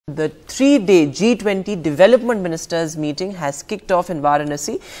The three-day G20 Development Ministers Meeting has kicked off in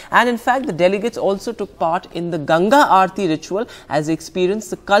Varanasi, and in fact the delegates also took part in the Ganga Aarti ritual as they experienced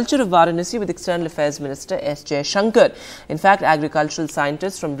the culture of Varanasi with External Affairs Minister S. Shankar. In fact, agricultural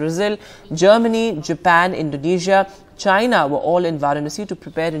scientists from Brazil, Germany, Japan, Indonesia, China were all in Varanasi to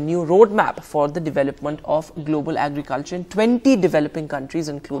prepare a new roadmap for the development of global agriculture in 20 developing countries,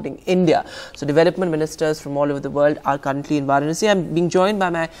 including India. So, development ministers from all over the world are currently in Varanasi. I am being joined by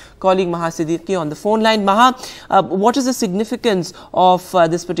my colleague Maha Siddiqui on the phone line. Maha, what is the significance of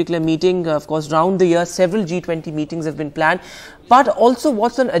this particular meeting? Of course, round the year, several G20 meetings have been planned, but also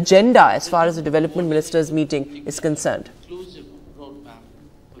what's on agenda as far as the development ministers meeting is concerned?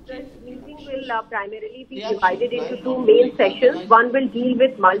 Will primarily be divided into two main sessions. One will deal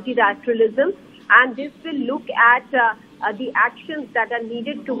with multilateralism, and this will look at the actions that are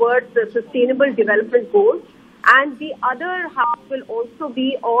needed towards the sustainable development goals. And the other half will also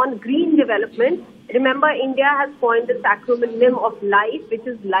be on green development. Remember, India has coined this acronym of LIFE, which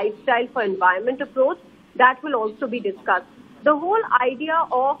is Lifestyle for Environment approach. That will also be discussed. The whole idea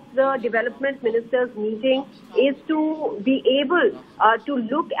of the development ministers meeting is to be able to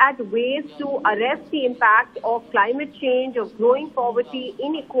look at ways to arrest the impact of climate change, of growing poverty,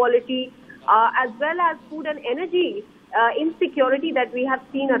 inequality, as well as food and energy insecurity that we have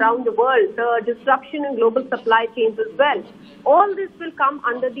seen around the world, the disruption in global supply chains as well. All this will come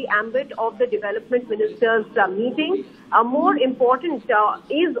under the ambit of the development ministers meeting. More important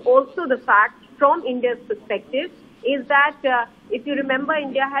is also the fact from India's perspective is that if you remember,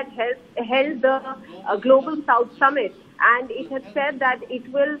 India had held the Global South Summit, and it had said that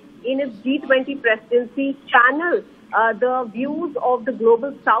it will, in its G20 presidency, channel the views of the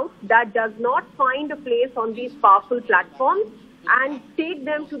Global South that does not find a place on these powerful platforms and take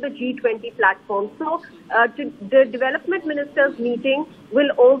them to the G20 platform. So the development ministers meeting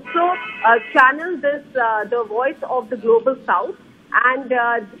will also channel this, the voice of the Global South. And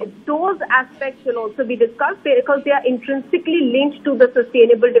those aspects will also be discussed because they are intrinsically linked to the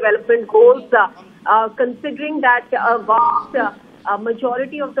sustainable development goals, considering that a vast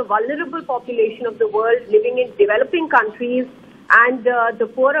majority of the vulnerable population of the world living in developing countries and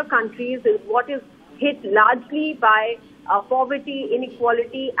the poorer countries is what is hit largely by poverty,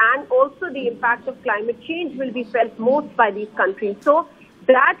 inequality, and also the impact of climate change will be felt most by these countries. So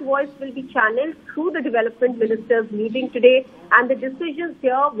that voice will be channeled through the development ministers meeting today, and the decisions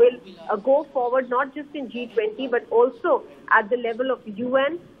here will go forward not just in G20 but also at the level of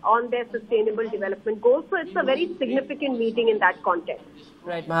UN on their sustainable development goals. So it's a very significant meeting in that context.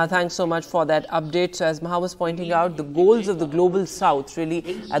 Right, Maha, thanks so much for that update. So as Maha was pointing out, the goals of the Global South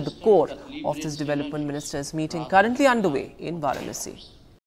really at the core of this development ministers meeting currently underway in Varanasi.